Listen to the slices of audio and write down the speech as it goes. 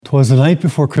'Twas the night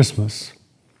before Christmas,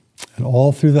 and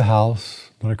all through the house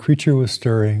not a creature was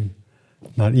stirring,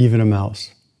 not even a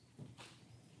mouse.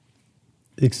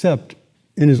 Except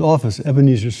in his office,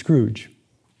 Ebenezer Scrooge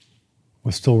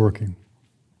was still working.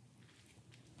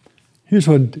 Here's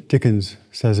what Dickens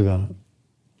says about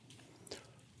it.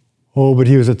 Oh, but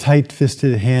he was a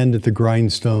tight-fisted hand at the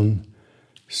grindstone,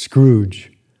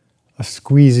 Scrooge, a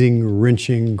squeezing,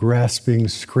 wrenching, grasping,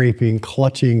 scraping,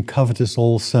 clutching, covetous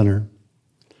old sinner,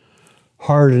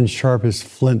 hard and sharp as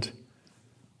flint,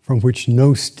 from which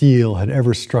no steel had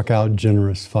ever struck out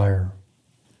generous fire.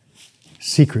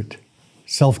 Secret,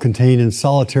 self-contained and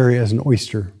solitary as an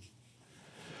oyster.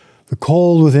 The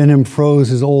cold within him froze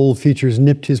his old features,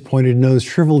 nipped his pointed nose,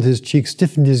 shriveled his cheeks,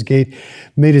 stiffened his gait,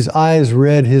 made his eyes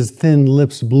red, his thin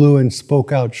lips blue, and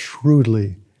spoke out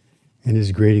shrewdly in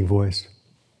his grating voice.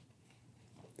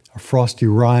 A frosty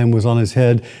rime was on his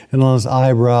head and on his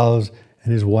eyebrows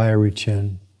and his wiry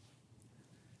chin.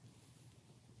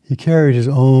 He carried his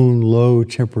own low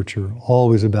temperature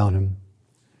always about him.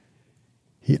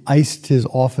 He iced his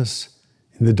office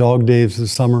in the dog days of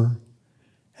summer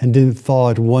and didn't thaw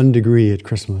at 1 degree at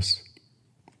Christmas.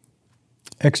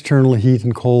 External heat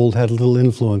and cold had little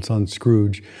influence on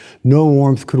Scrooge. No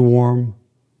warmth could warm,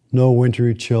 no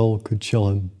wintry chill could chill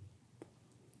him.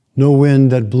 No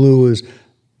wind that blew was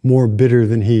more bitter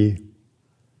than he.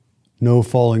 No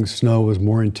falling snow was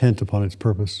more intent upon its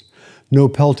purpose. No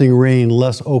pelting rain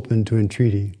less open to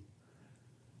entreaty.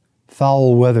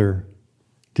 Foul weather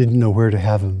didn't know where to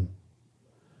have him.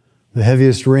 The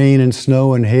heaviest rain and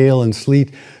snow and hail and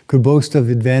sleet could boast of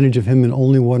the advantage of him in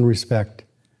only one respect.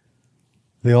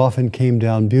 They often came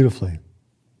down beautifully,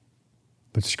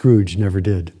 but Scrooge never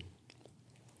did.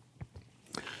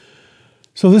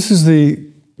 So this is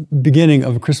the beginning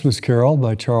of A Christmas Carol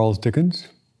by Charles Dickens,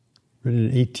 written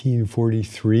in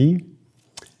 1843.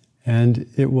 And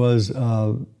it was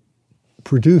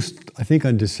produced, I think,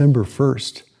 on December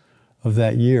 1st of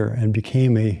that year and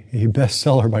became a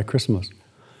bestseller by Christmas.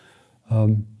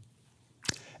 And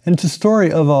it's a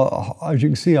story of, as you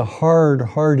can see, a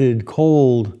hard-hearted,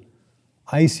 cold,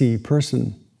 icy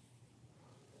person.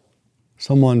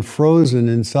 Someone frozen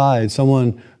inside,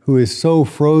 someone who is so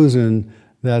frozen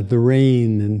that the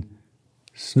rain and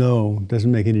snow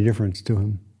doesn't make any difference to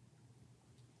him.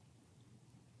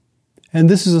 And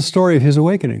this is a story of his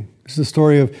awakening. This is a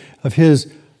story of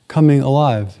his coming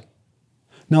alive.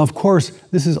 Now, of course,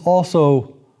 this is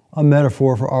also a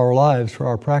metaphor for our lives, for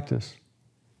our practice.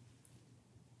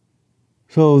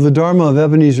 So the Dharma of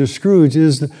Ebenezer Scrooge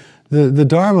is the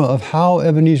Dharma of how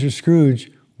Ebenezer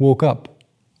Scrooge woke up,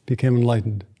 became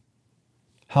enlightened.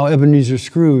 How Ebenezer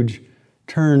Scrooge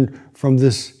turned from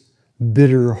this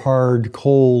bitter, hard,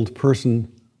 cold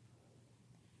person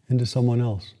into someone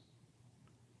else.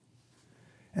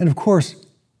 And of course,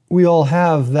 we all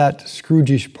have that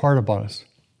Scrooge-ish part about us.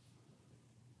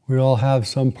 We all have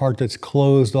some part that's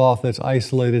closed off, that's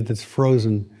isolated, that's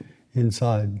frozen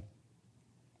inside.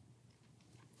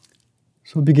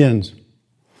 So it begins.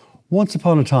 Once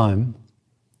upon a time,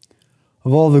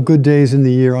 of all the good days in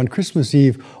the year, on Christmas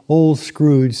Eve, old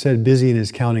Scrooge sat busy in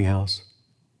his counting house.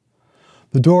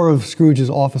 The door of Scrooge's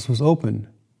office was open,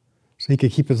 so he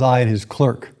could keep his eye on his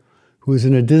clerk, who was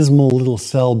in a dismal little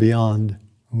cell beyond,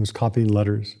 and was copying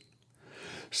letters.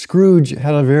 Scrooge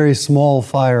had a very small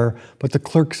fire, but the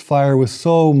clerk's fire was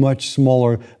so much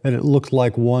smaller that it looked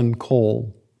like one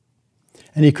coal.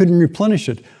 And he couldn't replenish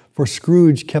it, for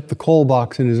Scrooge kept the coal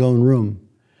box in his own room.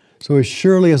 So as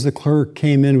surely as the clerk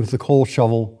came in with the coal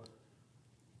shovel,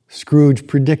 Scrooge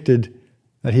predicted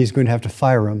that he's going to have to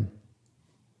fire him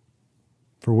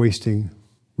for wasting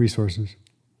resources.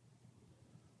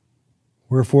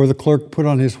 Wherefore the clerk put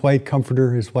on his white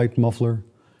comforter, his white muffler,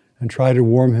 and tried to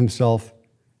warm himself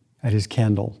at his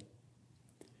candle.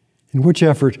 In which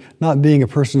effort, not being a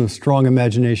person of strong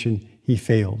imagination, he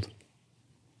failed.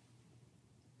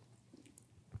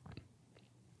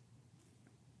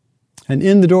 And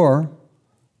in the door,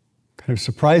 kind of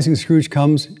surprising Scrooge,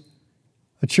 comes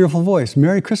a cheerful voice.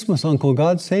 "Merry Christmas, Uncle,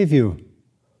 God save you."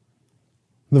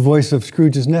 The voice of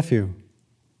Scrooge's nephew.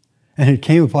 And it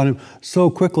came upon him so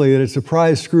quickly that it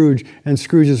surprised Scrooge, and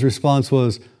Scrooge's response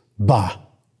was, "Bah,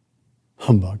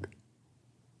 humbug.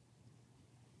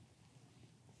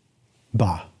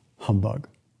 Bah, humbug.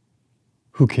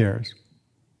 Who cares?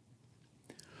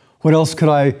 What else could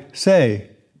I say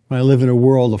when I live in a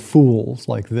world of fools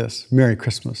like this? Merry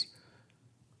Christmas.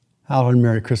 Out on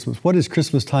Merry Christmas. What is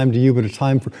Christmas time to you but a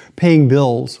time for paying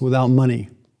bills without money?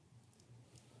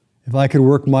 If I could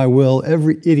work my will,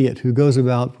 every idiot who goes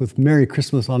about with Merry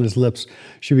Christmas on his lips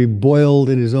should be boiled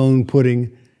in his own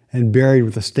pudding and buried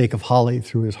with a stake of holly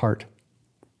through his heart."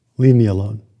 Leave me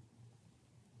alone.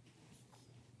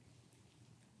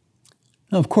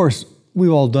 Now, of course, we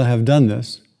all have done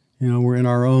this. We're in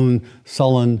our own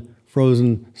sullen,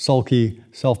 frozen, sulky,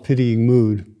 self-pitying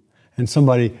mood. And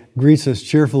somebody greets us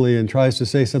cheerfully and tries to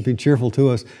say something cheerful to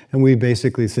us, and we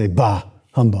basically say, bah,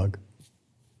 humbug.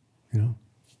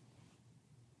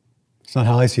 It's not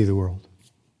how I see the world.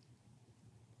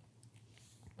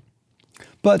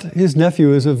 But his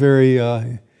nephew is a very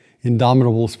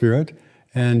indomitable spirit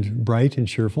and bright and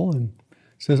cheerful, and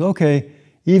says, okay,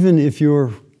 even if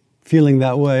you're feeling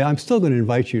that way, I'm still going to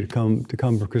invite you to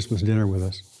come for Christmas dinner with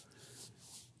us.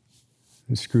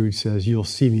 And Scrooge says, you'll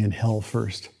see me in hell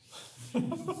first. But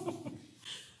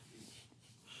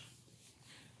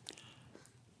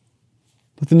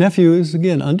the nephew is,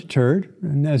 again, undeterred,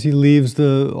 and as he leaves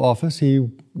the office,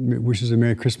 he wishes a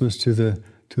Merry Christmas to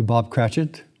Bob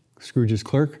Cratchit, Scrooge's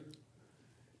clerk.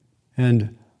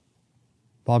 And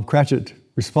Bob Cratchit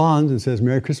responds and says,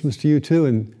 Merry Christmas to you too.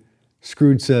 And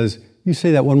Scrooge says, you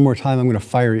say that one more time, I'm going to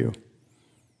fire you.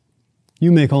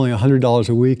 You make only $100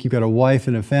 a week, you've got a wife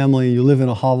and a family, you live in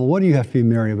a hovel, what do you have to be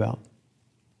merry about?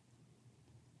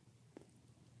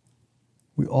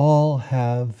 We all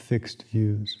have fixed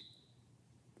views.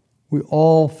 We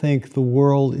all think the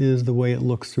world is the way it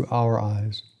looks through our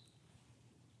eyes.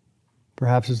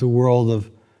 Perhaps it's the world of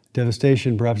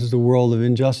devastation, perhaps it's the world of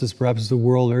injustice, perhaps it's the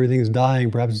world where everything is dying,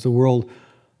 perhaps it's the world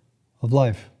of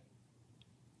life.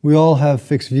 We all have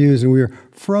fixed views and we are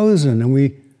frozen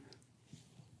and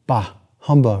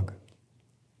humbug.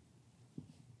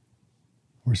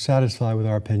 We're satisfied with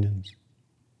our opinions.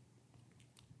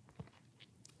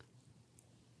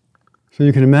 So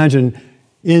you can imagine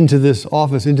into this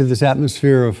office, into this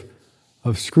atmosphere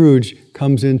of Scrooge,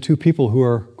 comes in two people who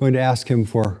are going to ask him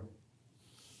for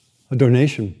a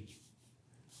donation.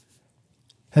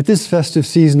 At this festive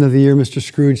season of the year, Mr.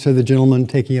 Scrooge, said the gentleman,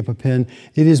 taking up a pen,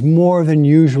 it is more than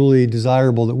usually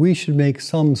desirable that we should make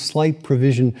some slight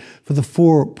provision for the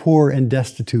poor and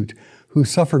destitute who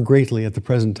suffer greatly at the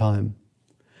present time.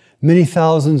 Many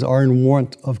thousands are in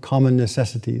want of common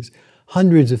necessities.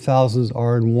 Hundreds of thousands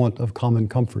are in want of common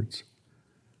comforts.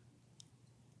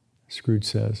 Scrooge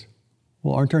says,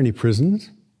 well, aren't there any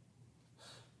prisons?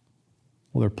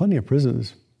 Well, there are plenty of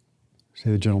prisons,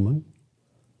 say the gentleman.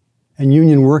 And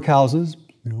union workhouses,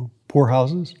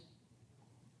 poorhouses.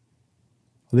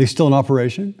 Are they still in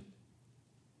operation?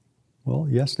 Well,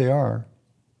 yes, they are.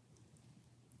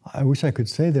 I wish I could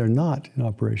say they're not in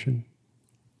operation.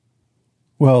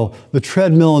 Well, the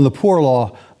treadmill and the poor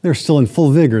law, they're still in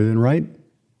full vigor then, right?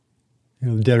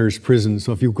 The debtor's prison.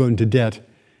 So if you go into debt,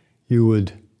 you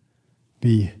would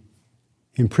be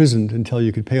imprisoned until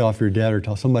you could pay off your debt or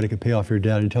until somebody could pay off your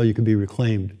debt, until you could be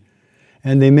reclaimed.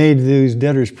 And they made these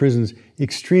debtors' prisons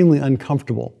extremely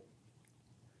uncomfortable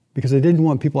because they didn't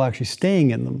want people actually staying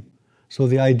in them. So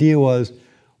the idea was,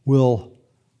 we'll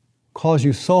cause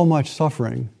you so much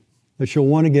suffering that you'll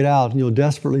want to get out and you'll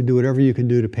desperately do whatever you can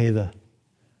do to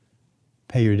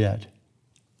pay your debt.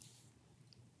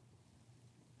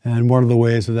 And one of the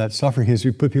ways of that suffering is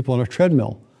you put people on a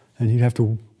treadmill and you'd have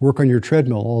to work on your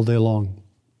treadmill all day long.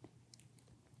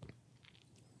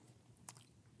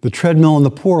 The treadmill and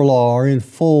the poor law are in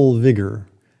full vigor,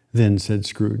 then, said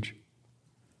Scrooge.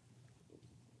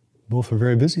 Both are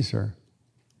very busy, sir.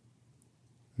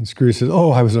 And Scrooge says, oh,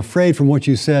 I was afraid from what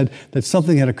you said that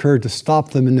something had occurred to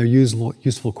stop them in their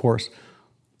useful course.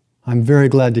 I'm very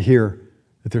glad to hear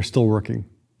that they're still working.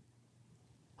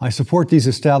 I support these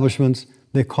establishments.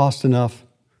 They cost enough,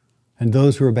 and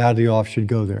those who are badly off should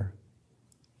go there.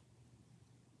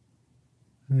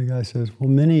 And the guy says, well,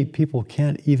 many people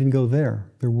can't even go there.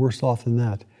 They're worse off than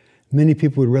that. Many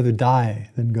people would rather die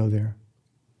than go there.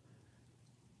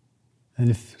 And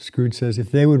if Scrooge says, if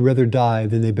they would rather die,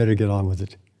 then they better get on with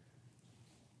it.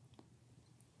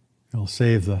 It'll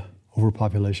save the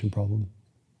overpopulation problem.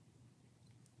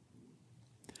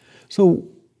 So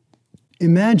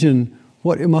imagine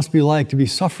what it must be like to be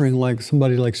suffering like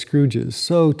somebody like Scrooge is.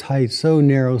 So tight, so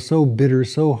narrow, so bitter,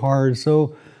 so hard,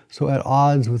 so at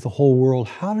odds with the whole world.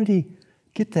 How did he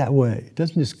get that way? It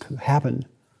doesn't just happen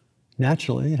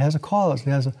naturally. It has a cause. It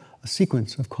has a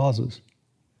sequence of causes.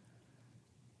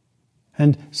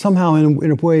 And somehow,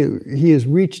 in a way, he has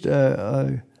reached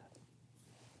a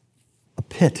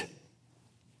pit.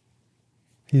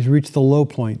 He's reached the low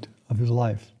point of his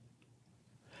life.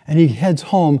 And he heads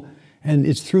home, and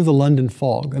it's through the London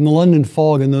fog. And the London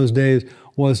fog in those days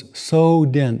was so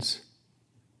dense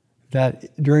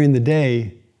that during the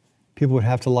day, people would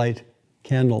have to light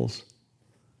candles.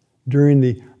 During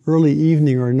the early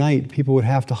evening or night, people would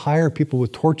have to hire people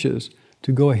with torches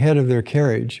to go ahead of their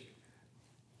carriage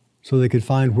so they could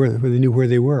find where they knew where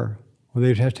they were, or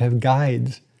they'd have to have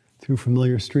guides through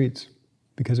familiar streets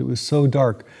because it was so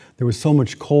dark. There was so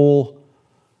much coal,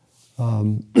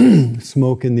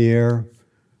 smoke in the air,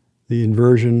 the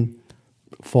inversion,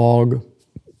 fog.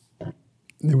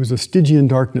 There was a Stygian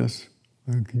darkness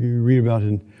you read about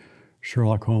in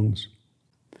Sherlock Holmes.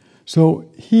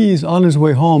 So he's on his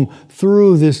way home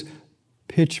through this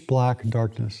pitch black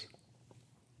darkness.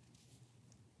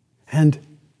 And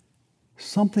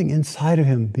something inside of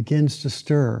him begins to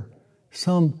stir,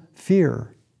 some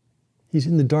fear. He's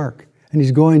in the dark, and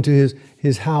he's going to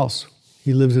his house.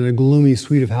 He lives in a gloomy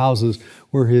suite of houses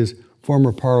where his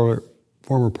former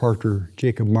partner,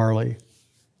 Jacob Marley,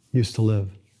 used to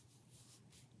live.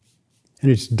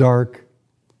 And it's dark,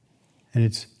 and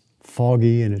it's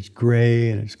foggy, and it's gray,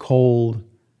 and it's cold,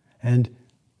 and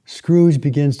Scrooge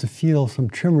begins to feel some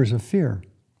tremors of fear.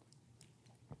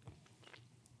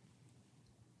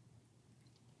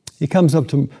 He comes up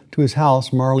to his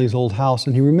house, Marley's old house,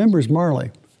 and he remembers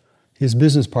Marley, his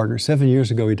business partner. 7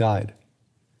 years ago he died.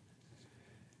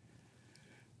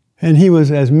 And he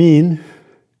was as mean,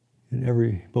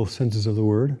 in both senses of the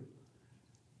word,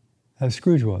 as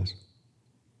Scrooge was.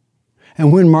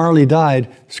 And when Marley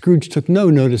died, Scrooge took no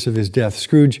notice of his death.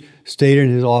 Scrooge stayed in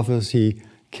his office. He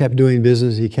kept doing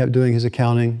business. He kept doing his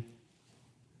accounting.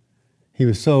 He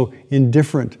was so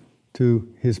indifferent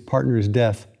to his partner's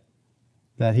death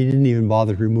that he didn't even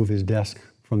bother to remove his desk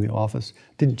from the office,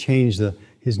 didn't change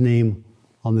his name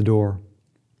on the door.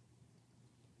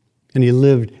 And he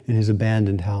lived in his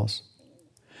abandoned house.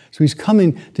 So he's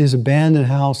coming to his abandoned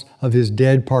house of his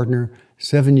dead partner,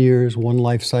 7 years, one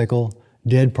life cycle,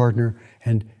 dead partner,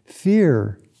 and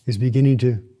fear is beginning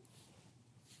to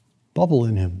bubble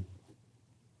in him.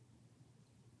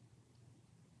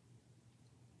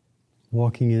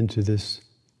 Walking into this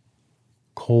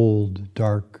cold,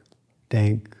 dark,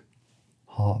 dank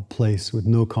place with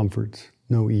no comforts,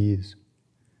 no ease.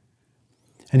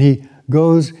 And he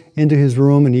goes into his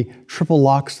room and he triple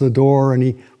locks the door and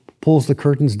he pulls the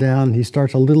curtains down and he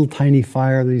starts a little tiny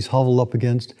fire that he's huddled up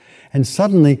against. And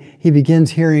suddenly he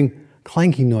begins hearing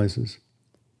clanking noises.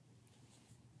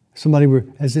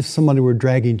 As if somebody were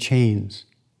dragging chains.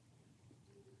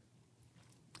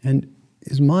 And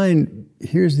his mind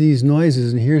hears these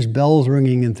noises and hears bells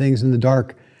ringing and things in the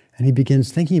dark, and he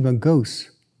begins thinking about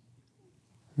ghosts.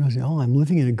 Realizing, I'm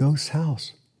living in a ghost's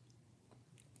house.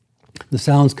 The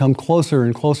sounds come closer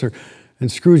and closer,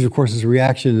 and Scrooge, of course, his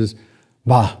reaction is,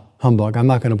 bah, humbug, I'm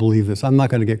not going to believe this. I'm not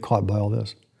going to get caught by all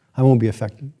this. I won't be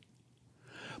affected.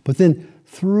 But then,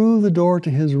 through the door to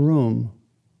his room,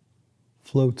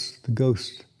 floats the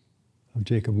ghost of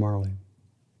Jacob Marley.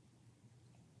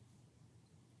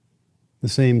 The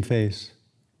same face,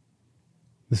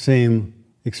 the same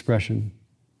expression,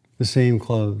 the same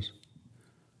clothes.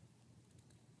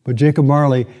 But Jacob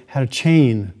Marley had a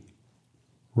chain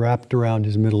wrapped around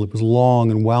his middle. It was long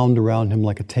and wound around him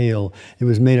like a tail. It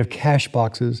was made of cash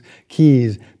boxes,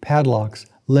 keys, padlocks,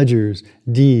 ledgers,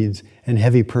 deeds, and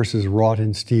heavy purses wrought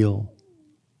in steel.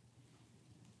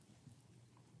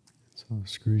 So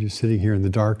Scrooge is sitting here in the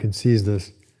dark and sees this.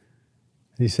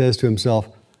 And he says to himself,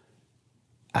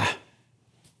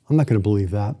 I'm not going to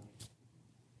believe that.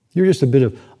 You're just a bit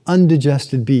of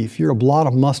undigested beef. You're a blot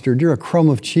of mustard. You're a crumb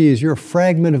of cheese. You're a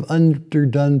fragment of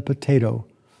underdone potato.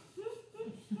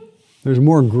 There's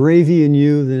more gravy in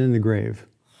you than in the grave.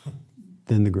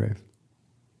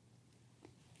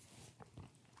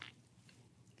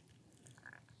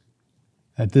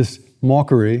 At this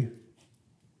mockery,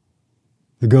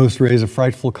 the ghost raised a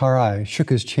frightful cry,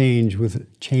 shook his chain with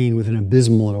an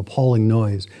abysmal and appalling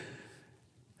noise.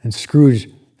 And Scrooge,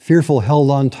 fearful,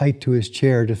 held on tight to his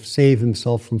chair to save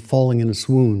himself from falling in a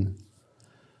swoon.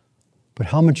 But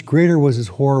how much greater was his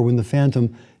horror when the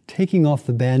phantom, taking off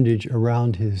the bandage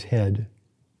around his head,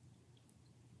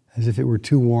 as if it were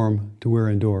too warm to wear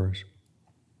indoors.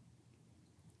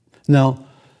 Now,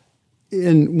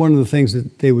 one of the things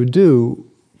that they would do,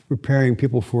 preparing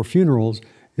people for funerals,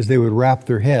 is they would wrap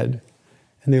their head,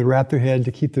 and they would wrap their head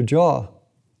to keep their jaw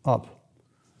up.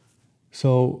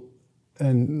 So,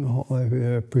 and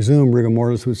I presume rigor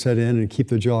mortis would set in and keep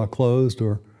the jaw closed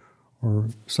or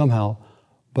somehow.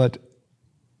 But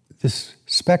this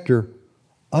specter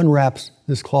unwraps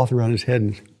this cloth around his head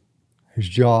and his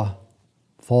jaw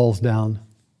falls down.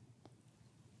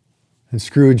 And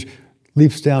Scrooge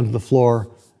leaps down to the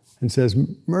floor and says,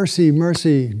 "Mercy,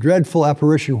 mercy, dreadful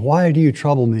apparition, why do you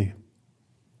trouble me?"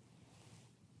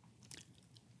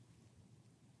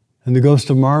 And the ghost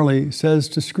of Marley says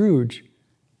to Scrooge,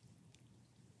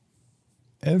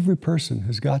 every person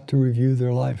has got to review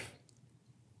their life.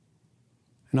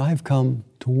 And I have come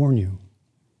to warn you.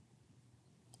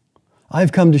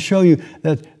 I've come to show you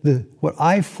that what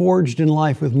I forged in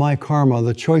life with my karma,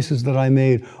 the choices that I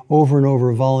made over and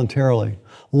over voluntarily,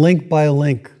 link by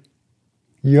link,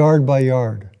 yard by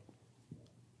yard,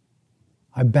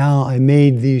 I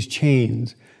made these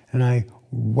chains and I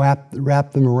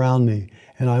wrap them around me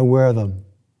and I wear them.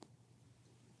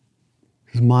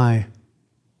 This is the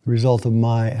result of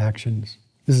my actions.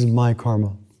 This is my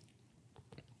karma.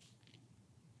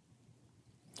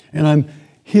 And I'm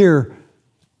here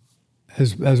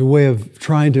as a way of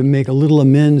trying to make a little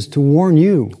amends to warn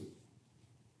you.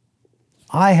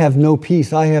 I have no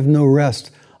peace. I have no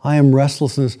rest. I am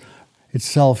restlessness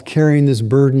itself, carrying this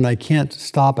burden. I can't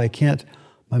stop.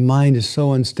 My mind is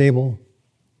so unstable.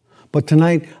 But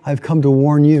tonight, I've come to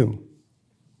warn you.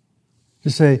 To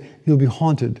say, you'll be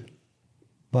haunted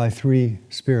by 3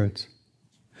 spirits.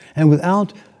 And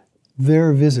without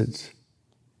their visits,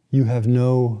 you have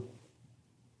no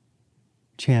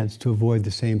chance to avoid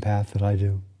the same path that I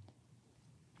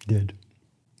did.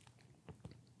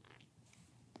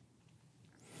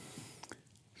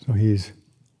 So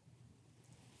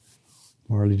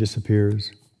Marley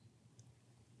disappears,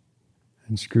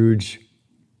 and Scrooge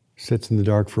sits in the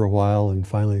dark for a while and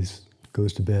finally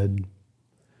goes to bed.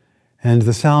 And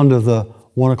the sound of the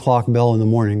 1 o'clock bell in the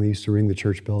morning, they used to ring the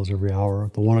church bells every hour,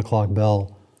 the 1 o'clock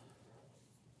bell,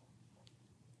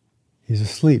 he's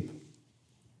asleep.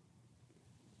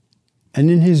 And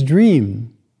in his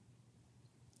dream,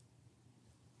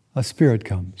 a spirit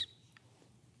comes.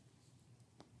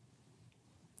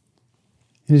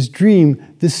 In his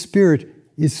dream, this spirit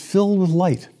is filled with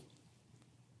light.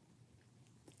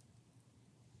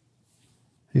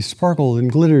 He sparkles and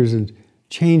glitters and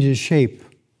changes shape.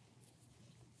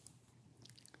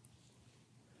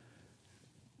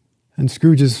 And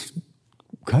Scrooge is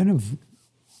kind of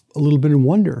a little bit in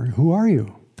wonder. Who are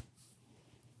you?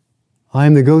 I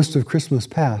am the ghost of Christmas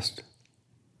past.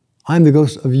 I'm the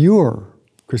ghost of your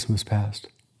Christmas past.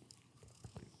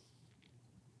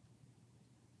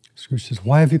 Scrooge says,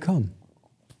 why have you come?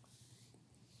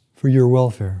 For your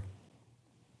welfare.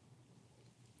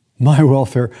 My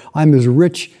welfare. I'm as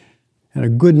rich, and a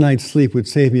good night's sleep would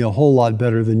save me a whole lot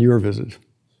better than your visit.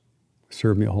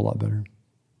 Serve me a whole lot better.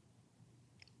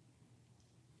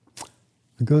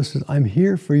 The ghost says, I'm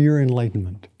here for your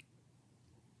enlightenment.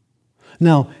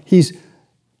 Now,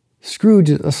 Scrooge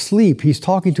is asleep. He's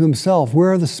talking to himself.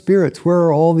 Where are the spirits? Where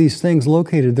are all these things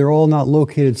located? They're all not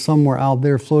located somewhere out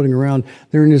there floating around.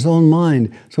 They're in his own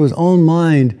mind. So his own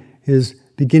mind is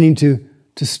beginning to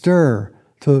stir,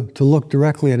 to look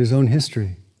directly at his own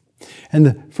history. And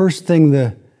the first thing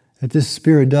that this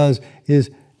spirit does is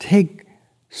take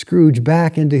Scrooge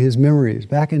back into his memories,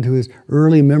 back into his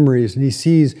early memories, and he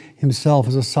sees himself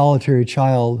as a solitary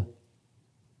child,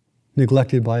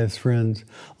 neglected by his friends,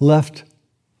 left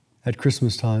at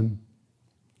Christmas time.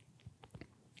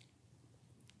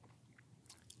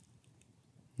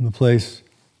 And the place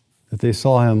that they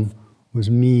saw him was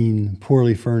mean,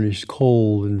 poorly furnished,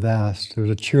 cold, and vast. There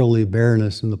was a chilly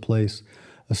bareness in the place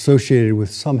associated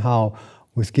with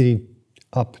getting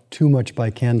up too much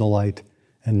by candlelight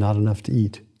and not enough to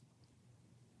eat.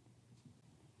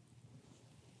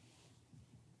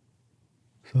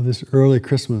 So this early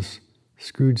Christmas,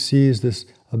 Scrooge sees this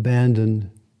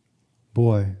abandoned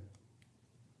boy,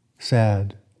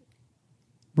 sad,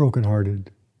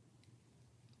 brokenhearted.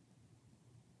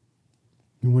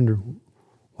 You wonder,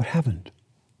 what happened?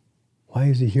 Why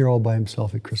is he here all by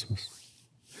himself at Christmas?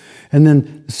 And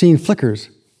then the scene flickers,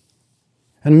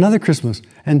 and another Christmas,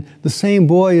 and the same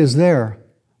boy is there,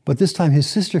 but this time his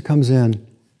sister comes in,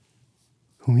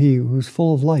 who's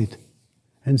full of light,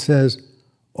 and says,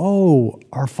 oh,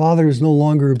 our father is no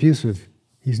longer abusive.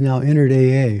 He's now entered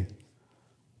AA.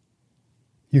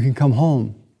 You can come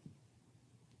home.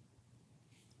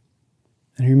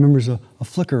 And he remembers a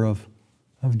flicker of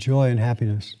joy and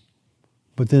happiness.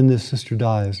 But then this sister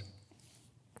dies.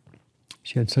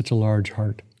 She had such a large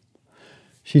heart.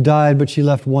 She died, but she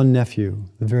left one nephew,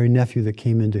 the very nephew that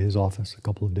came into his office a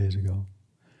couple of days ago.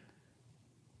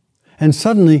 And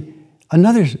suddenly,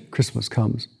 another Christmas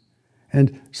comes.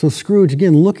 And so Scrooge,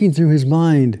 again, looking through his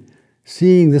mind,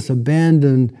 seeing this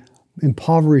abandoned,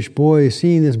 impoverished boy,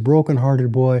 seeing this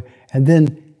broken-hearted boy, and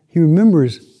then he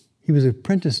remembers he was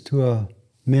apprenticed to a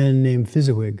man named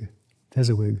Fezziwig.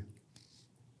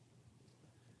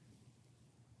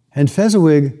 And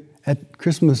Fezziwig, at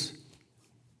Christmas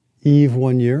Eve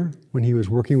one year, when he was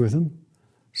working with him,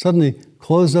 suddenly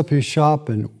closed up his shop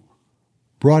and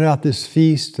brought out this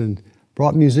feast and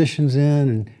brought musicians in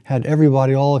and had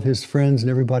everybody, all of his friends and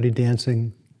everybody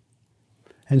dancing.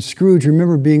 And Scrooge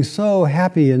remembered being so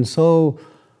happy and so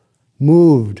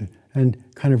moved and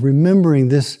kind of remembering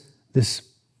this this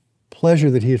pleasure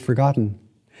that he had forgotten.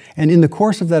 And in the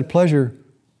course of that pleasure,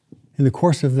 in the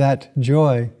course of that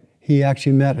joy, he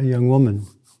actually met a young woman,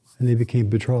 and they became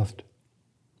betrothed.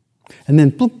 And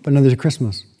then, bloop, another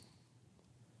Christmas.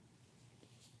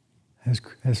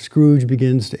 As Scrooge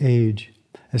begins to age,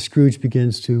 as Scrooge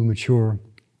begins to mature.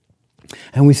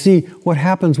 And we see what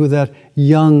happens with that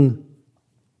young,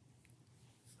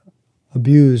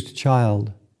 abused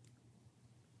child,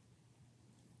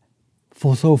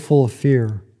 so full of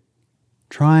fear,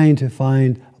 trying to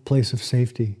find a place of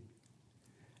safety.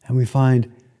 And we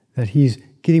find that he's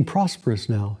getting prosperous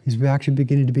now. He's actually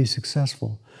beginning to be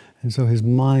successful. And so his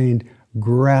mind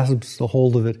grasps a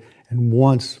hold of it and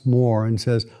wants more and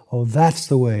says, oh, that's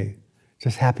the way.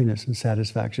 Just happiness and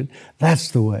satisfaction. That's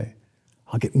the way.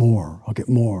 I'll get more, I'll get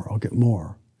more, I'll get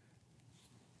more.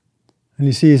 And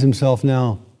he sees himself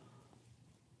now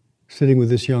sitting with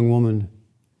this young woman,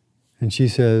 and she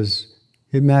says,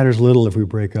 it matters little if we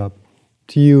break up.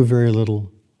 To you, very little.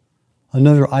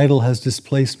 Another idol has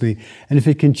displaced me, and if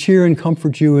it can cheer and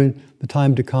comfort you in the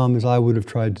time to come as I would have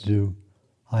tried to do,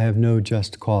 I have no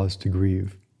just cause to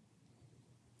grieve.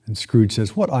 And Scrooge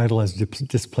says, what idol has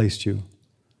displaced you?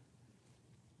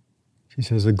 She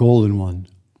says, a golden one.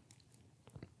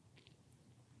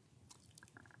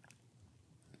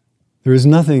 There is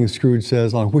nothing, Scrooge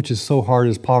says, on which is so hard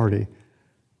as poverty.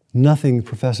 Nothing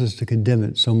professes to condemn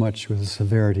it so much with a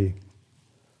severity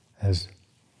as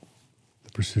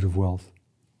the pursuit of wealth.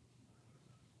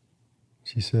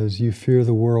 She says, you fear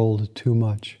the world too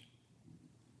much.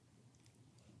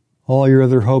 All your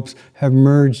other hopes have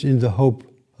merged into the hope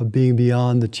of being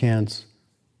beyond the chance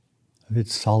of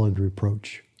its solid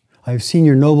reproach. I have seen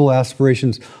your noble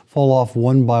aspirations fall off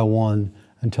one by one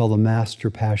until the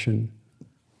master passion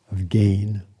of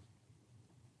gain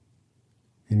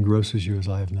engrosses you as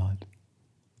I have not.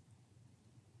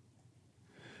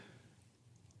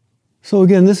 So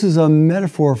again, this is a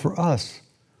metaphor for us.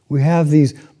 We have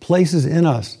these places in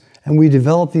us, and we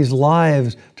develop these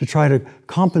lives to try to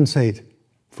compensate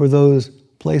for those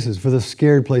places, for the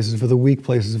scared places, for the weak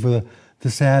places, for the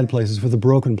sad places, for the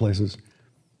broken places.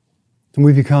 And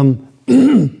we become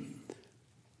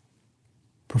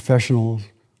professionals,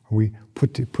 or we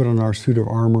put on our suit of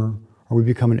armor, or we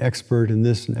become an expert in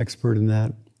this and expert in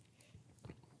that,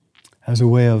 as a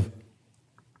way of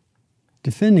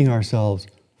defending ourselves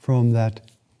from that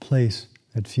place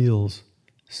that feels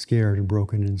scared and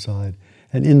broken inside.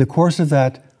 And in the course of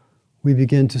that, we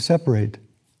begin to separate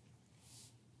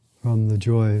from the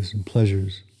joys and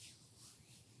pleasures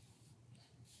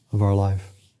of our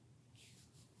life.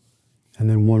 And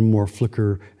then one more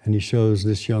flicker, and he shows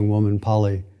this young woman,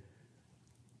 Polly,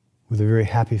 with a very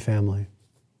happy family.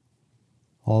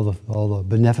 All the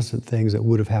beneficent things that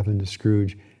would have happened to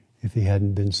Scrooge if he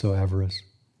hadn't been so avaricious.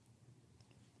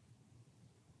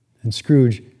 And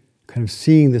Scrooge, kind of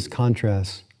seeing this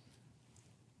contrast,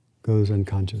 goes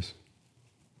unconscious,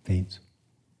 faints.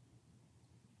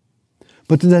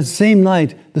 But that same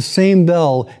night, the same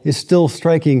bell is still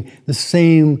striking the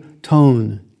same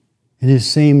tone in his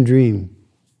same dream.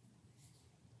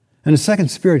 And a second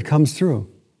spirit comes through.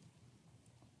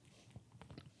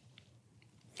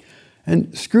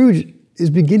 And Scrooge is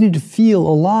beginning to feel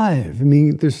alive. I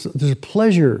mean, there's a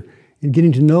pleasure in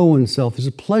getting to know oneself. There's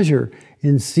a pleasure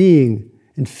in seeing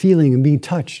and feeling and being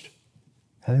touched,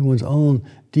 having one's own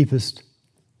deepest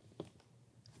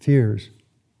fears.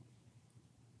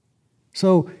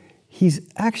 So he's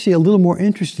actually a little more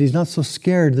interested. He's not so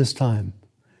scared this time.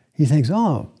 He thinks,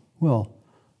 oh, well,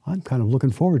 I'm kind of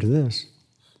looking forward to this.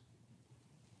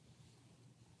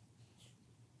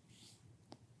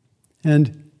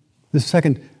 And the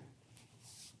second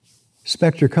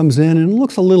specter comes in and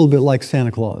looks a little bit like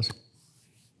Santa Claus,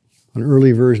 an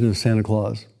early version of Santa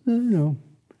Claus.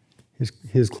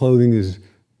 His clothing is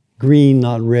green,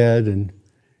 not red, and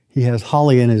he has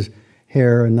holly in his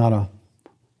hair and not a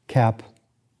cap.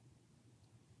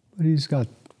 But he's got,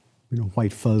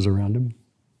 white fuzz around him.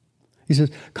 He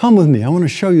says, come with me. I want to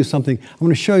show you something. I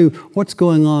want to show you what's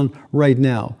going on right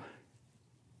now.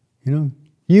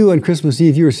 You on Christmas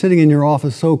Eve, you were sitting in your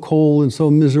office so cold and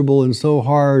so miserable and so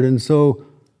hard, and so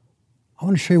I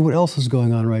want to show you what else is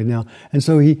going on right now. And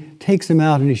so he takes him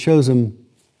out and he shows him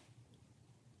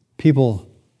people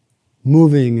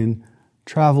moving and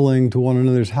traveling to one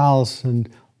another's house and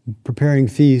preparing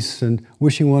feasts and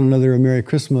wishing one another a Merry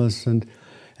Christmas. And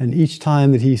each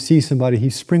time that he sees somebody, he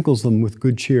sprinkles them with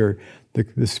good cheer.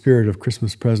 The spirit of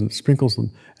Christmas present sprinkles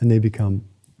them, and they become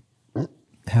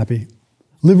happy.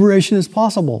 Liberation is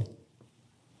possible.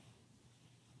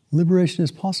 Liberation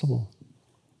is possible.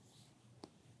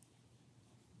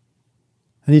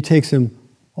 And he takes him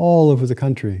all over the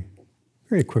country,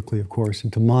 very quickly, of course,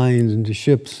 into mines, into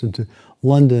ships, into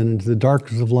London, into the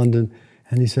darkness of London.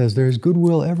 And he says, there's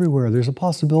goodwill everywhere. There's a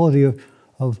possibility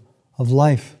of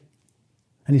life.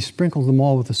 And he sprinkles them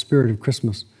all with the spirit of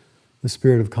Christmas, the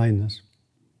spirit of kindness.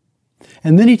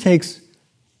 And then he takes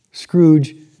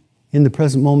Scrooge in the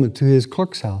present moment to his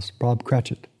clerk's house, Bob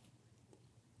Cratchit.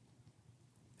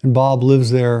 And Bob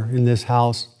lives there in this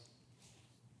house,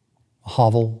 a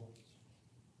hovel,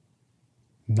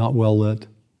 not well lit,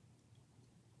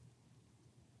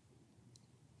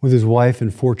 with his wife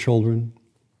and 4 children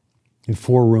in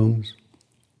 4 rooms.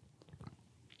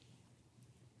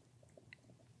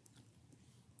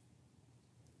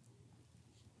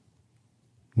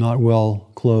 Not well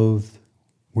clothed,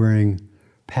 wearing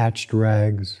patched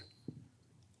rags,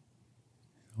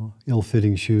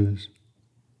 ill-fitting shoes.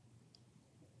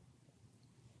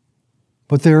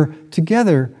 But they're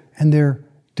together and they're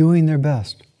doing their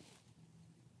best.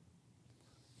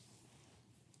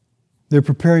 They're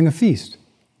preparing a feast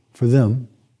for them,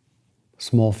 a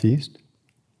small feast,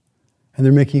 and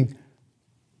they're making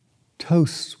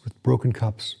toasts with broken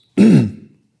cups.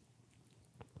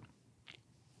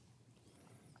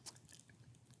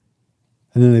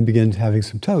 And then they begin having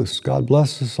some toasts. God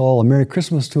bless us all. A Merry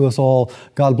Christmas to us all.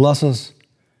 God bless us.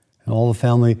 And all the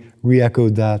family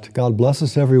re-echoed that. God bless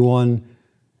us, everyone.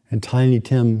 And Tiny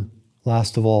Tim,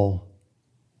 last of all,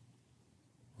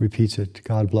 repeats it.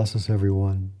 God bless us,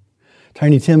 everyone.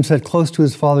 Tiny Tim sat close to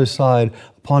his father's side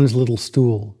upon his little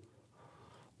stool.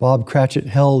 Bob Cratchit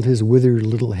held his withered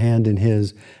little hand in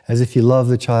his, as if he loved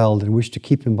the child and wished to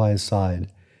keep him by his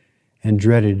side, and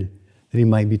dreaded that he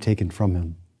might be taken from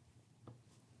him.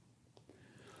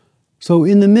 So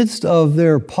in the midst of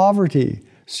their poverty,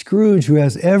 Scrooge, who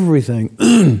has everything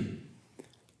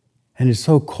and is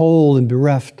so cold and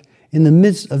bereft, in the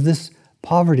midst of this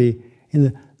poverty, in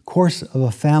the course of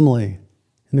a family,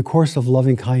 in the course of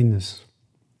loving kindness,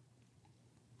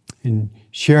 in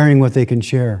sharing what they can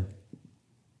share,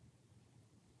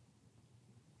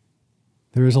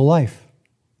 there is a life,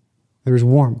 there is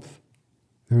warmth,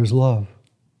 there is love.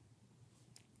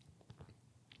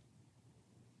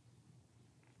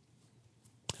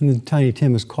 And then Tiny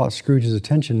Tim has caught Scrooge's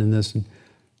attention in this, and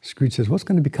Scrooge says, what's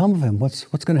going to become of him? What's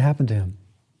going to happen to him?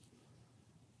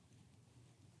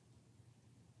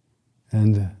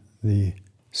 And the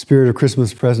Spirit of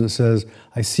Christmas Present says,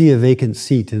 I see a vacant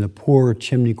seat in a poor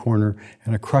chimney corner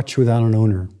and a crutch without an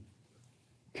owner,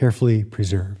 carefully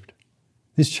preserved.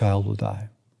 This child will die.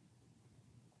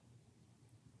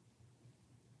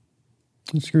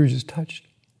 And Scrooge is touched.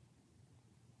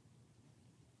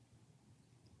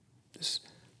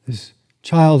 This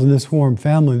child in this warm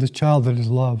family, this child that is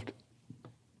loved,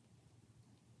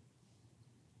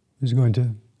 is going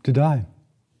to die.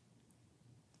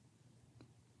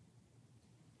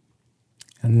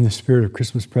 And then the Spirit of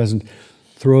Christmas Present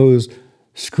throws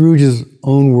Scrooge's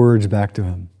own words back to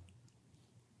him.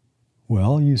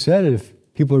 Well, you said if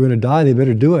people are going to die, they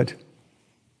better do it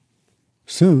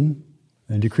soon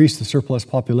and decrease the surplus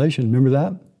population. Remember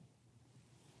that?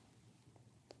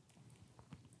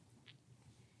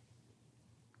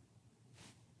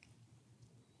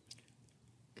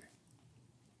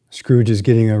 Scrooge is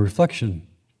getting a reflection,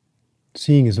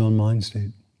 seeing his own mind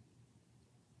state.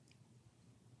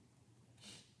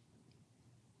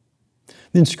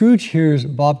 Then Scrooge hears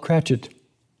Bob Cratchit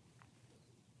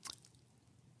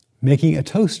making a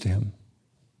toast to him,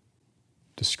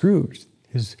 to Scrooge,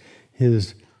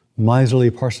 his miserly,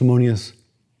 parsimonious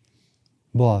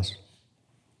boss.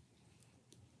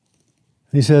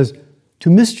 And he says, to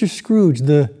Mr. Scrooge,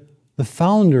 the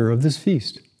founder of this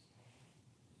feast.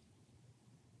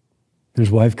 His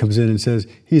wife comes in and says,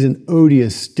 he's an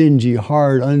odious, stingy,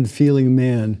 hard, unfeeling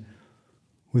man.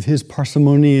 With his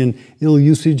parsimony and ill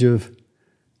usage of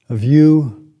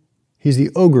you, he's the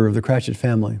ogre of the Cratchit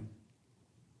family.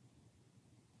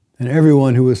 And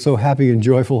everyone who was so happy and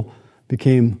joyful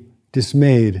became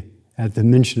dismayed at the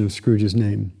mention of Scrooge's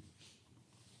name.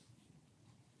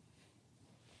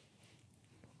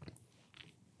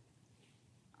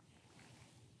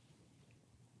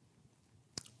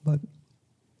 But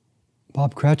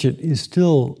Bob Cratchit is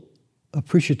still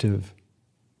appreciative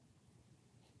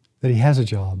that he has a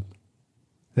job,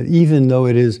 that even though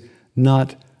it is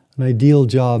not an ideal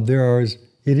job, it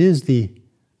is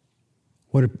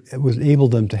what was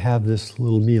enabled them to have this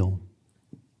little meal.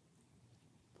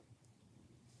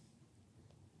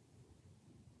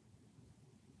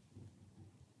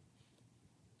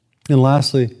 And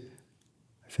lastly,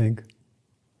 I think,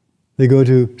 they go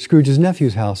to Scrooge's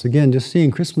nephew's house. Again, just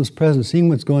seeing Christmas presents, seeing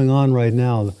what's going on right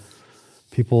now.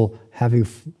 People having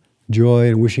joy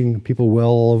and wishing people well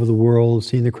all over the world,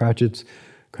 seeing the Cratchits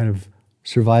kind of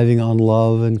surviving on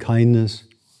love and kindness.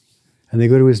 And they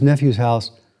go to his nephew's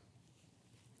house,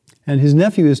 and his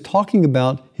nephew is talking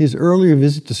about his earlier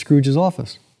visit to Scrooge's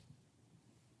office.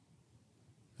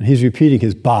 And he's repeating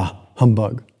his bah,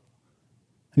 humbug.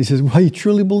 And he says, well, he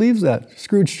truly believes that.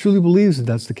 Scrooge truly believes that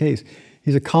that's the case.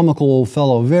 He's a comical old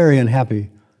fellow, very unhappy.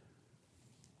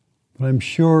 But I'm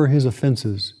sure his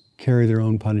offenses carry their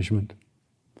own punishment.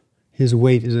 His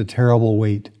weight is a terrible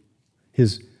weight.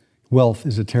 His wealth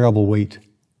is a terrible weight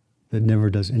that never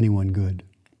does anyone good.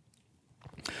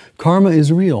 Karma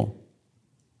is real.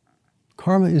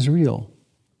 Karma is real.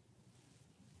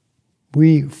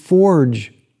 We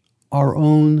forge our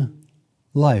own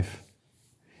life.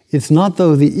 It's not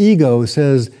though the ego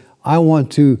says, I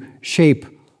want to shape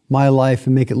my life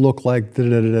and make it look like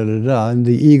da-da-da-da-da-da, and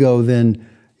the ego then,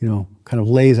 kind of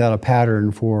lays out a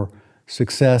pattern for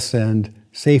success and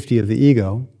safety of the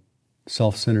ego,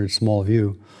 self-centered small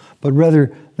view, but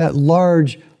rather that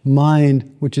large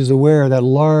mind which is aware, that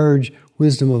large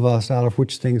wisdom of us out of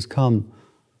which things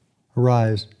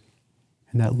arise,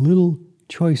 and that little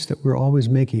choice that we're always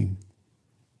making,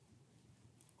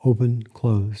 open,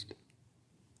 closed,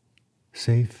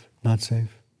 safe, not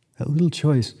safe, that little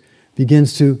choice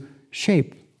begins to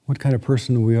shape what kind of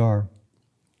person we are.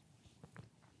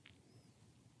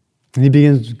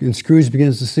 And Scrooge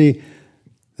begins to see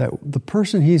that the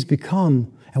person he's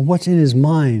become and what's in his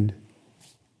mind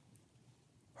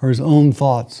are his own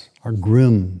thoughts, are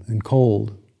grim and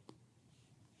cold.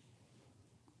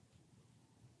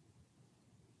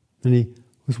 And he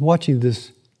was watching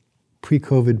this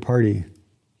pre-COVID party,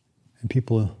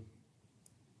 and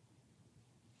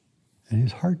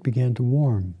his heart began to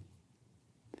warm.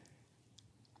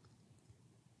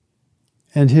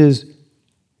 And his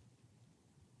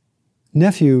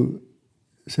nephew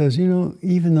says,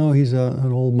 even though he's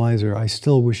an old miser, I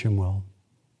still wish him well.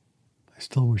 I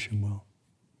still wish him well.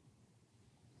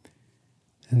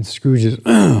 And Scrooge's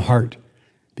heart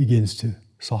begins to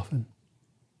soften.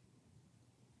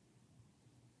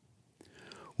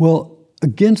 Well,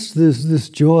 against this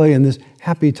joy and this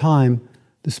happy time,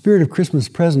 the spirit of Christmas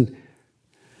present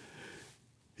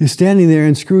is standing there,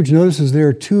 and Scrooge notices there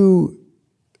are two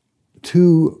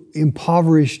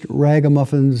impoverished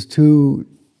ragamuffins, two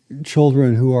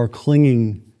children who are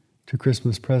clinging to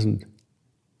Christmas present.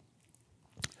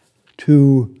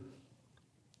 Two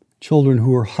children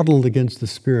who are huddled against the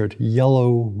spirit,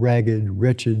 yellow, ragged,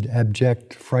 wretched,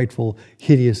 abject, frightful,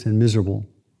 hideous, and miserable.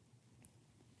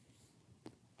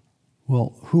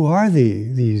 Well, who are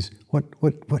these? What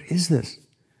is this?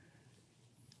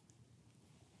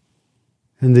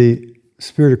 And the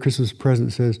spirit of Christmas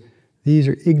present says, these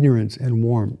are ignorance and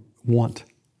want.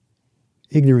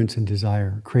 Ignorance and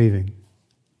desire, craving.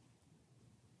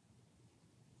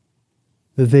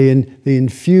 That they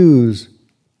infuse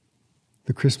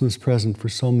the Christmas present for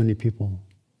so many people.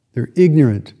 They're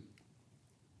ignorant.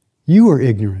 You are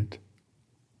ignorant.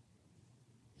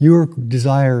 Your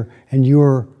desire and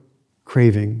your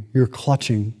craving, your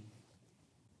clutching,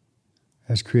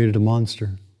 has created a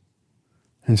monster.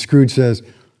 And Scrooge says,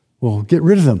 well, get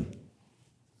rid of them.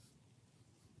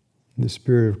 And the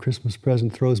spirit of Christmas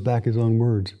present throws back his own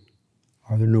words.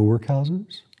 Are there no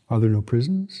workhouses? Are there no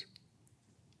prisons?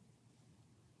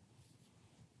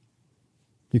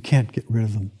 You can't get rid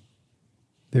of them.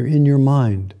 They're in your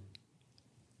mind.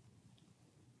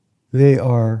 They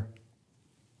are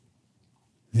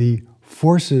the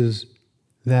forces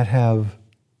that have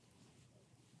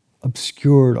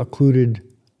obscured, occluded,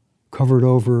 covered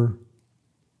over,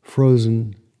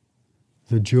 frozen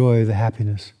the joy, the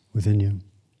happiness within you.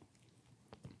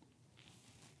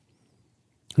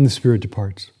 And the spirit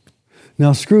departs.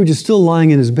 Now Scrooge is still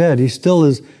lying in his bed. He still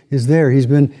is there. He's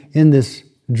been in this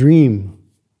dream.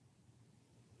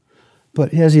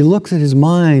 But as he looks at his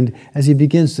mind, as he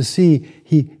begins to see,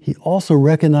 he also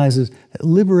recognizes that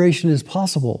liberation is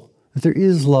possible, that there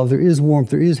is love, there is warmth,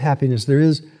 there is happiness, there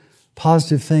is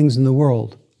positive things in the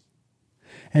world.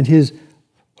 And his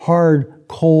hard,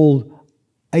 cold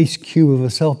ice cube of a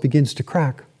self begins to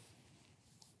crack.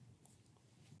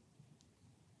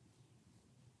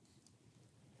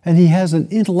 And he has an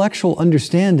intellectual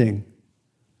understanding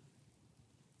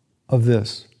of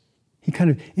this. He kind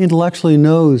of intellectually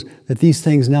knows that these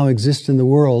things now exist in the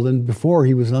world, and before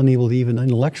he was unable to even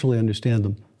intellectually understand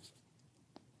them.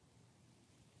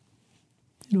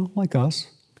 Like us.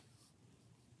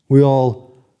 We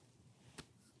all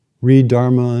read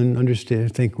Dharma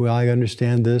and think, well, I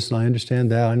understand this and I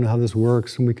understand that, I know how this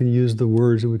works, and we can use the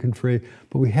words and we can phrase,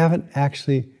 but it hasn't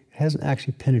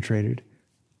actually penetrated.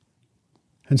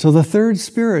 And so the third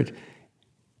spirit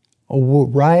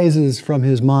arises from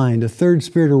his mind. A third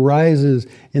spirit arises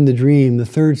in the dream, the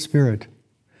third spirit.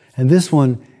 And this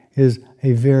one is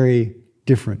a very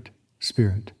different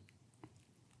spirit.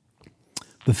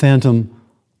 The phantom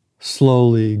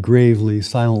slowly, gravely,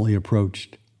 silently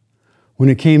approached. When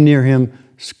it came near him,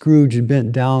 Scrooge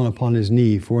bent down upon his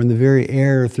knee, for in the very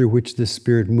air through which this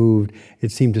spirit moved,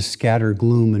 it seemed to scatter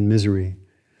gloom and misery.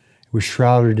 It was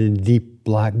shrouded in a deep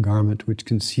black garment which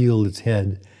concealed its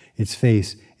head, its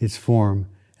face, its form,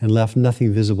 and left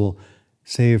nothing visible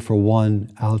save for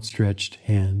one outstretched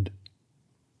hand.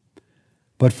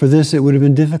 But for this, it would have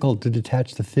been difficult to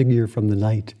detach the figure from the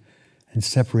night and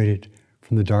separate it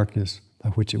from the darkness by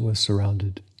which it was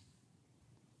surrounded.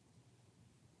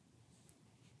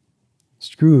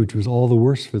 Scrooge was all the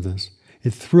worse for this.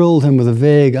 It thrilled him with a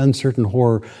vague, uncertain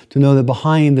horror to know that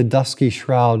behind the dusky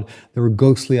shroud there were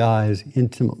ghostly eyes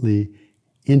intently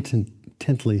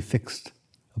fixed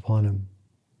upon him.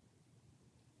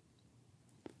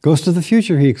 "Ghost of the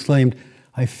future," he exclaimed,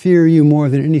 "I fear you more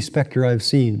than any specter I've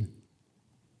seen.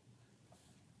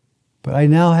 But I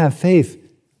now have faith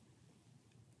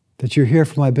that you're here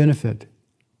for my benefit.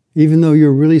 Even though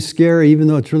you're really scary, even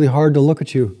though it's really hard to look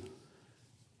at you,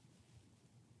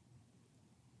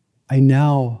 I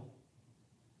now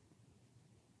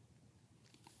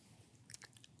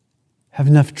have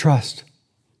enough trust.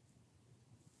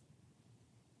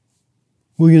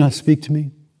 Will you not speak to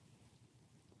me?"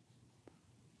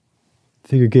 The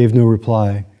figure gave no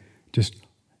reply, just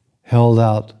held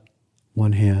out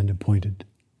one hand and pointed.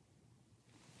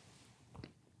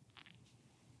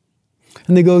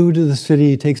 And they go to the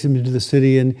city. He takes him into the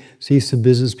city and sees some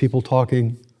business people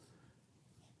talking.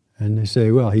 And they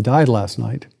say, "Well, he died last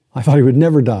night. I thought he would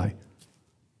never die.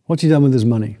 What's he done with his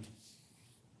money?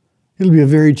 It'll be a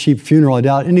very cheap funeral. I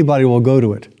doubt anybody will go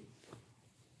to it.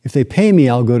 If they pay me,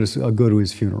 I'll go to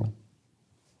his funeral."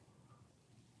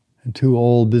 And two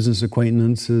old business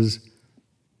acquaintances,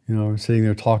 are sitting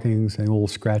there talking, saying, "Old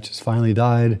Scratch has finally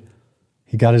died.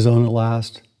 He got his own at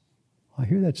last." "I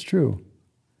hear that's true."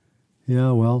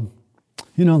 "Yeah, well,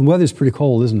 the weather's pretty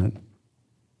cold, isn't it?"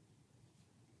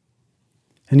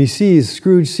 And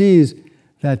Scrooge sees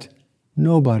that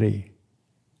nobody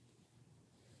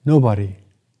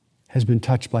has been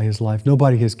touched by his life.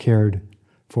 Nobody has cared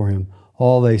for him.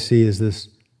 All they see is this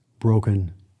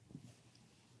broken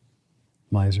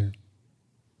miser,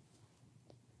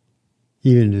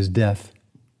 even in his death.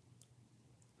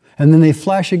 And then they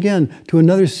flash again to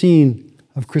another scene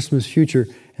of Christmas future,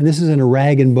 and this is in a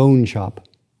rag and bone shop.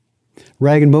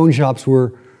 Rag and bone shops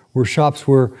were shops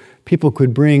where people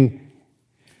could bring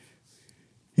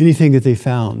anything that they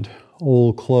found: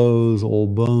 old clothes,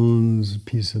 old bones,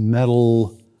 piece of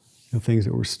metal, things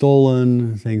that were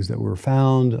stolen, things that were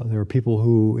found. There were people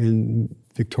who, in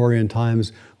Victorian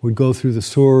times, would go through the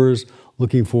sewers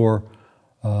looking for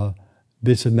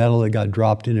bits of metal that got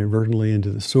dropped inadvertently into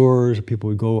the sewers. People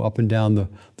would go up and down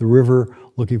the river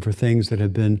looking for things that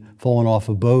had been fallen off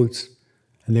of boats,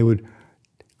 and they would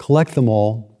collect them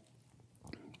all,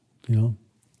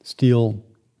 steal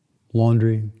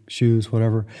laundry, shoes,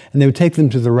 whatever, and they would take them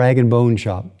to the rag and bone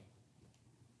shop.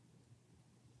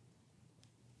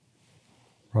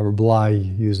 Robert Bly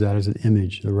used that as an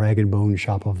image, the rag and bone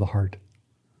shop of the heart,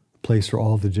 the place where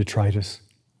all the detritus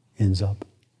ends up.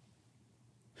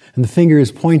 And the finger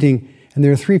is pointing, and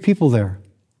there are three people there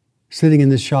sitting in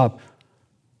this shop: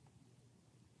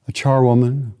 a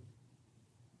charwoman,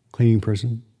 cleaning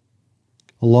person,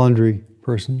 a laundry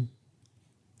person,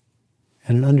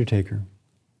 and an undertaker.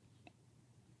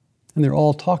 And they're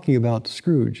all talking about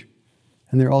Scrooge.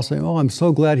 And they're all saying, "Oh, I'm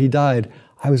so glad he died.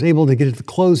 I was able to get the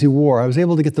clothes he wore. I was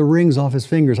able to get the rings off his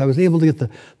fingers. I was able to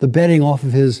get the bedding off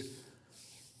of his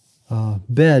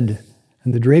bed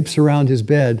and the drapes around his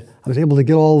bed. I was able to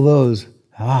get all of those.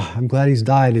 I'm glad he's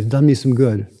died. It's done me some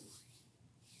good."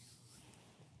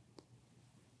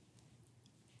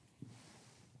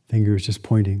 Finger is just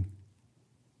pointing.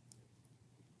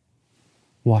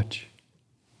 Watch.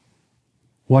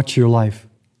 Watch your life.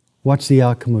 Watch the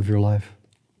outcome of your life.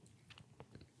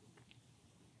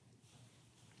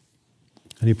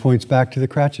 And he points back to the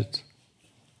Cratchits.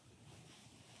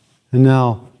 And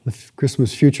now, the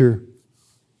Christmas future,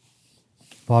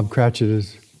 Bob Cratchit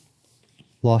has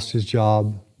lost his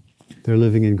job. They're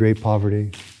living in great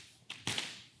poverty.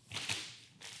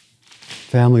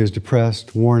 Family is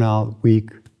depressed, worn out, weak.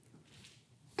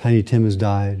 Tiny Tim has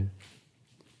died.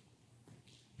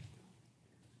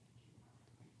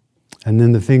 And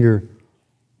then the finger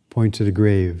points at a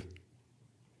grave.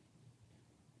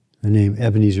 The name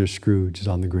Ebenezer Scrooge is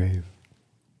on the grave.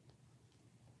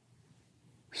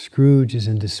 Scrooge is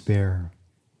in despair.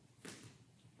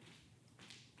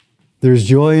 There's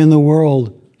joy in the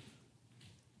world.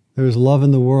 There's love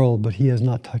in the world, but he has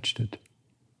not touched it.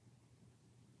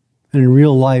 And in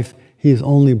real life, he has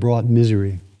only brought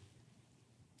misery.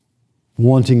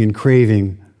 Wanting and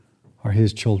craving are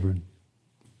his children.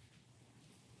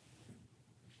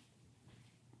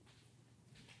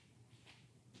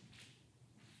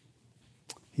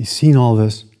 He's seen all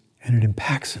this, and it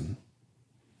impacts him.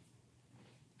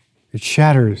 It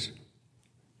shatters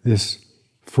this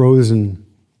frozen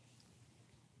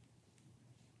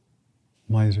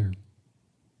miser.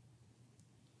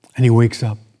 And he wakes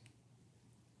up.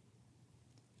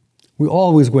 We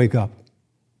always wake up.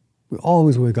 We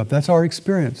always wake up. That's our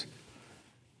experience.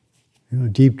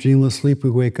 Deep, dreamless sleep, we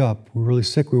wake up. We're really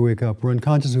sick, we wake up. We're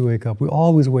unconscious, we wake up. We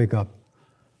always wake up.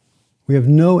 We have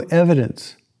no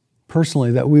evidence,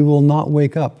 personally, that we will not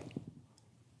wake up.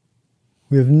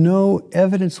 We have no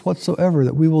evidence whatsoever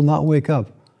that we will not wake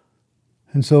up.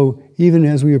 And so, even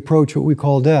as we approach what we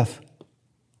call death,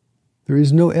 there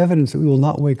is no evidence that we will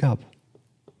not wake up.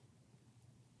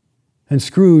 And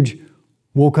Scrooge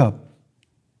woke up.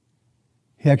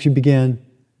 He actually began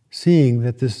seeing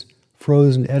that this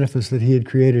frozen edifice that he had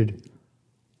created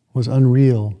was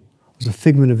unreal, was a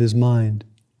figment of his mind.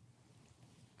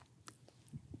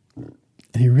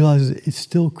 And he realizes it's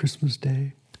still Christmas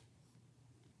Day.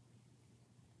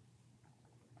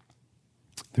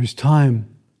 There's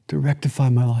time to rectify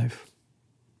my life.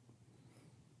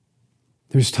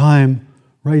 There's time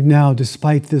right now,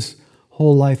 despite this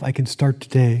whole life, I can start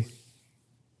today.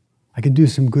 I can do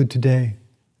some good today.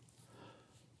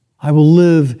 I will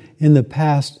live in the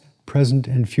past, present,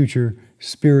 and future.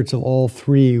 Spirits of all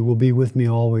three will be with me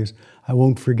always. I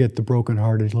won't forget the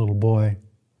broken-hearted little boy.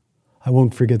 I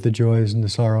won't forget the joys and the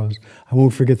sorrows. I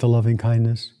won't forget the loving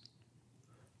kindness.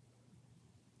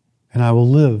 And I will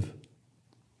live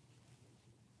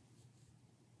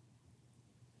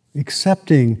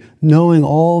accepting, knowing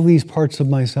all these parts of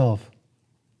myself.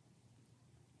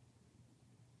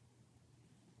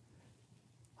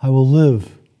 I will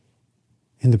live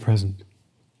in the present.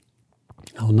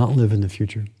 I will not live in the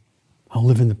future. I will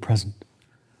live in the present.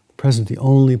 The present, the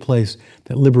only place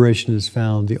that liberation is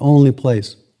found, the only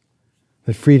place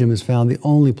that freedom is found, the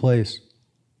only place.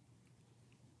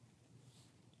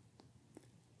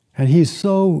 And he's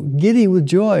so giddy with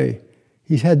joy.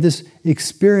 He's had this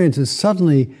experience, and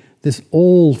suddenly this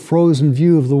old frozen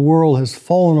view of the world has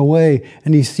fallen away,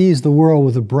 and he sees the world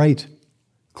with a bright,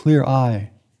 clear eye.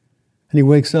 And he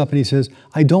wakes up and he says,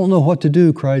 "I don't know what to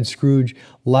do," cried Scrooge,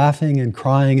 laughing and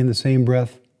crying in the same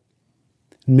breath,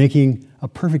 and making a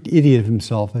perfect idiot of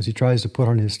himself as he tries to put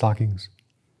on his stockings.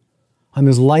 "I'm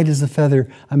as light as a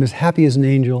feather. I'm as happy as an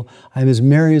angel. I'm as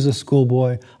merry as a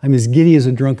schoolboy. I'm as giddy as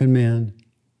a drunken man.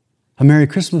 A Merry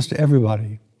Christmas to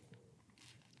everybody.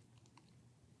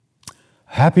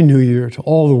 A Happy New Year to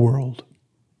all the world.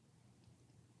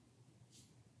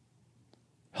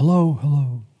 Hello,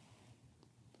 hello."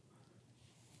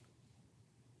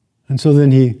 And so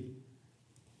then he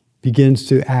begins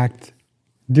to act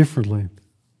differently.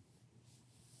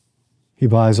 He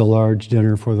buys a large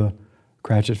dinner for the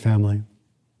Cratchit family.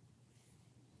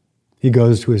 He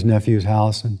goes to his nephew's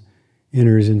house and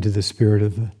enters into the spirit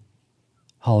of the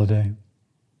holiday.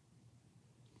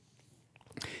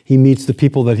 He meets the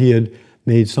people that he had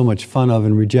made so much fun of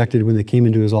and rejected when they came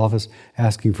into his office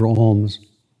asking for alms.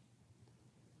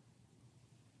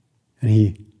 And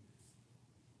he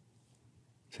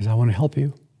says, "I want to help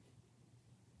you."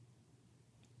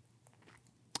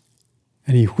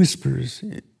 And he whispers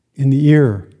in the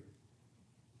ear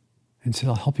and says,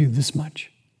 "I'll help you this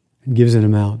much," and gives an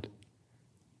amount.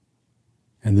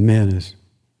 And the man is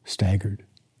staggered.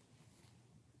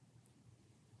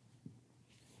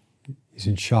 He's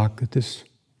in shock that this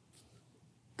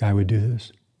guy would do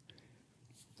this.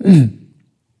 And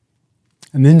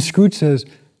then Scrooge says,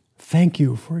 "Thank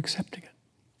you for accepting it."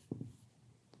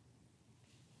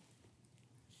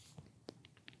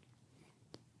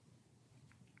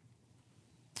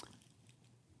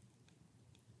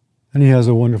 And he has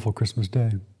a wonderful Christmas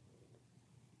day.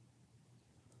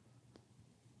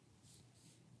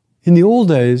 In the old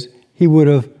days, he would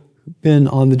have been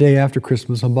on the day after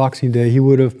Christmas, on Boxing Day, he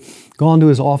would have gone to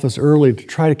his office early to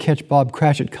try to catch Bob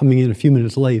Cratchit coming in a few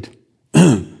minutes late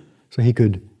so he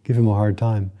could give him a hard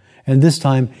time. And this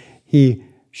time, he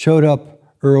showed up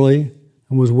early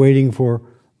and was waiting for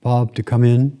Bob to come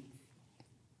in.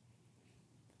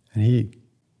 And he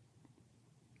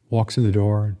walks in the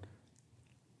door, and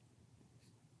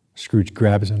Scrooge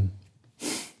grabs him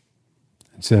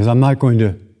and says, "I'm not going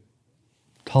to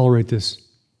tolerate this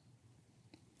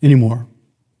anymore.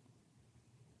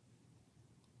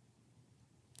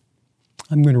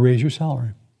 I'm going to raise your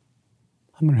salary."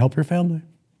 I'm going to help your family.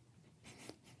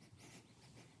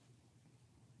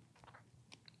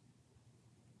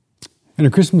 And A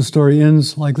Christmas Story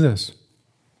ends like this.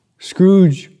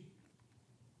 Scrooge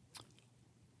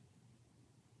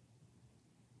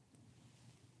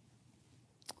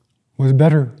was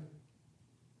better.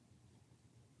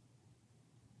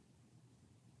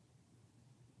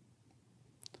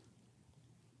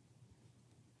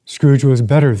 Scrooge was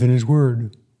better than his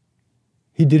word.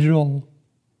 He did it all.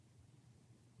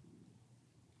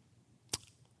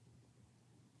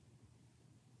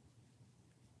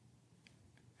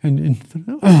 And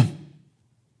infinite.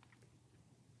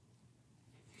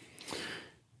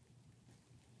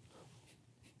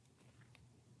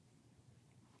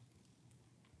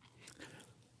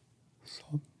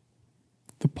 So,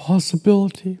 the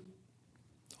possibility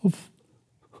of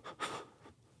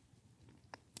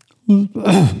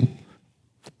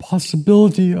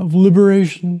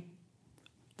liberation,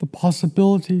 the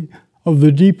possibility of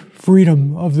the deep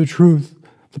freedom of the truth,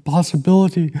 the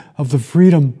possibility of the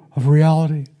freedom of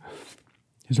reality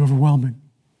is overwhelming.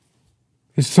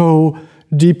 It's so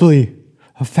deeply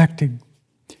affecting.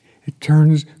 It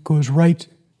goes right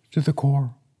to the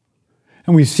core.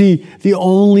 And we see the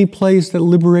only place that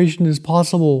liberation is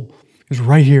possible is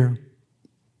right here,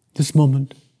 this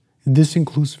moment, in this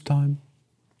inclusive time.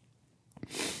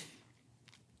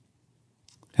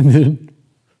 And then,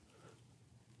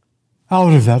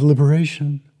 out of that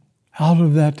liberation, out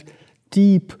of that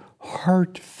deep,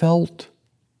 heartfelt,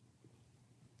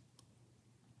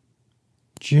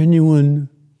 genuine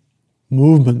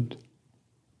movement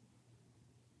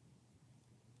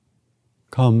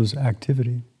comes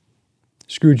activity.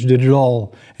 Scrooge did it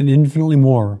all and infinitely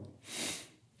more.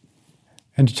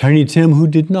 And to Tiny Tim, who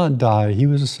did not die, he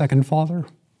was a second father.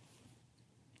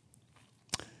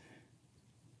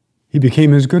 He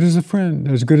became as good as a friend,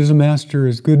 as good as a master,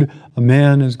 as good a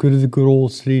man, as good as the good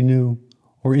old city knew,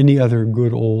 or any other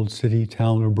good old city,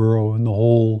 town, or borough in the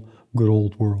whole good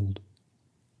old world.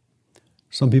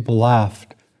 Some people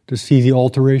laughed to see the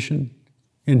alteration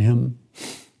in him,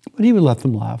 but he would let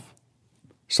them laugh.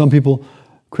 Some people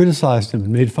criticized him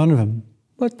and made fun of him,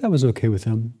 but that was okay with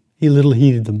him. He little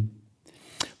heeded them.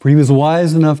 For he was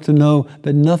wise enough to know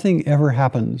that nothing ever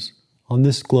happens on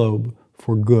this globe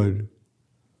for good,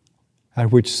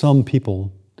 at which some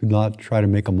people do not try to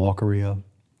make a mockery of.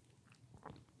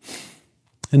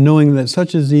 And knowing that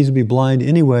such as these would be blind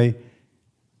anyway,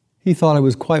 he thought it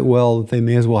was quite well that they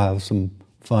may as well have some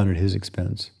fun at his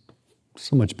expense.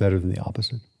 So much better than the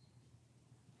opposite.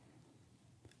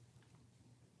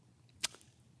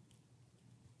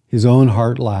 His own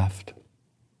heart laughed,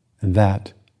 and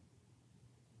that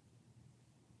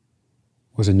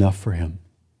was enough for him.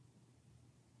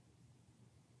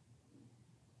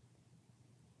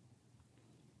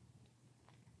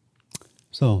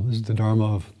 So, this is the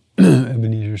Dharma of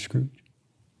Ebenezer Scrooge.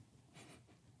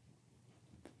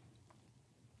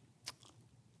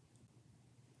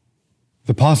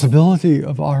 The possibility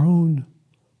of our own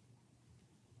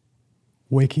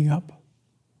waking up.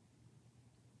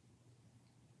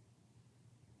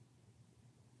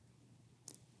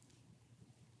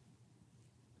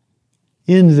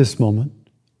 In this moment,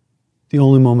 the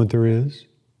only moment there is,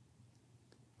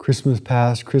 Christmas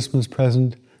past, Christmas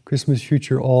present, Christmas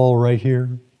future, all right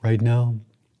here, right now.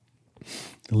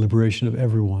 The liberation of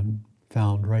everyone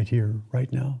found right here,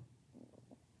 right now.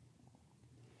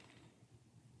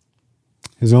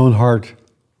 His own heart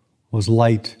was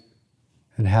light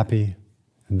and happy,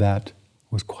 and that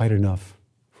was quite enough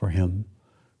for him,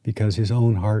 because his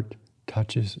own heart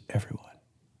touches everyone.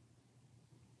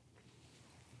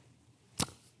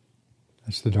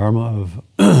 That's the Dharma of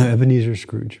Ebenezer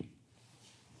Scrooge.